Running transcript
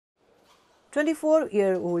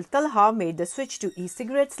24-year-old Talha made the switch to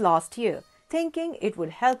e-cigarettes last year, thinking it would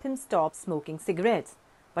help him stop smoking cigarettes.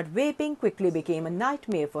 But vaping quickly became a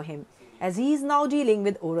nightmare for him, as he is now dealing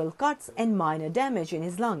with oral cuts and minor damage in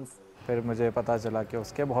his lungs.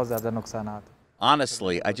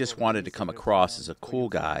 Honestly, I just wanted to come across as a cool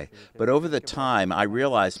guy, but over the time I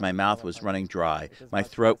realized my mouth was running dry, my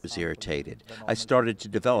throat was irritated. I started to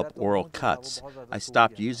develop oral cuts. I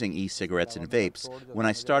stopped using e-cigarettes and vapes when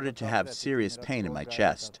I started to have serious pain in my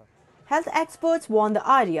chest. Health experts warn the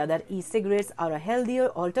idea that e-cigarettes are a healthier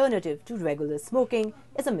alternative to regular smoking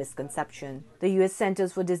is a misconception. The U.S.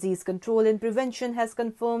 Centers for Disease Control and Prevention has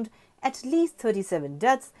confirmed at least 37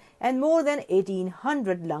 deaths and more than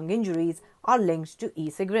 1,800 lung injuries are linked to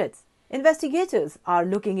e-cigarettes. Investigators are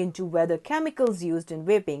looking into whether chemicals used in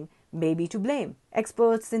vaping may be to blame.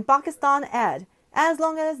 Experts in Pakistan add, as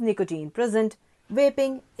long as nicotine present,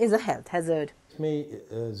 vaping is a health hazard.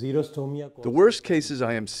 The worst cases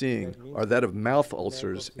I am seeing are that of mouth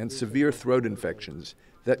ulcers and severe throat infections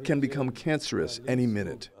that can become cancerous any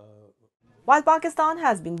minute. While Pakistan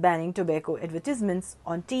has been banning tobacco advertisements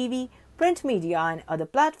on TV, print media and other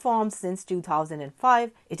platforms since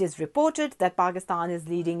 2005, it is reported that Pakistan is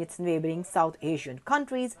leading its neighboring South Asian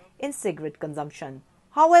countries in cigarette consumption.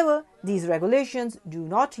 However, these regulations do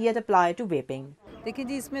not yet apply to vaping.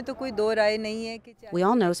 We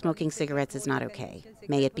all know smoking cigarettes is not okay,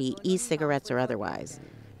 may it be e-cigarettes or otherwise.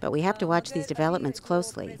 But we have to watch these developments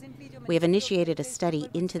closely. We have initiated a study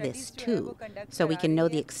into this, too, so we can know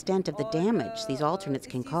the extent of the damage these alternates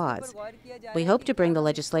can cause. We hope to bring the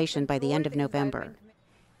legislation by the end of November.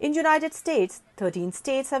 In the United States, 13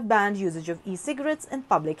 states have banned usage of e-cigarettes in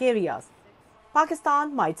public areas.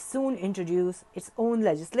 Pakistan might soon introduce its own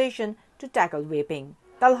legislation to tackle vaping.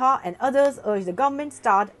 Talha and others urge the government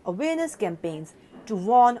start awareness campaigns to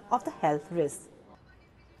warn of the health risks.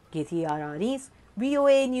 Gaitty Ara Anis,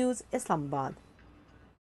 VOA News, Islamabad.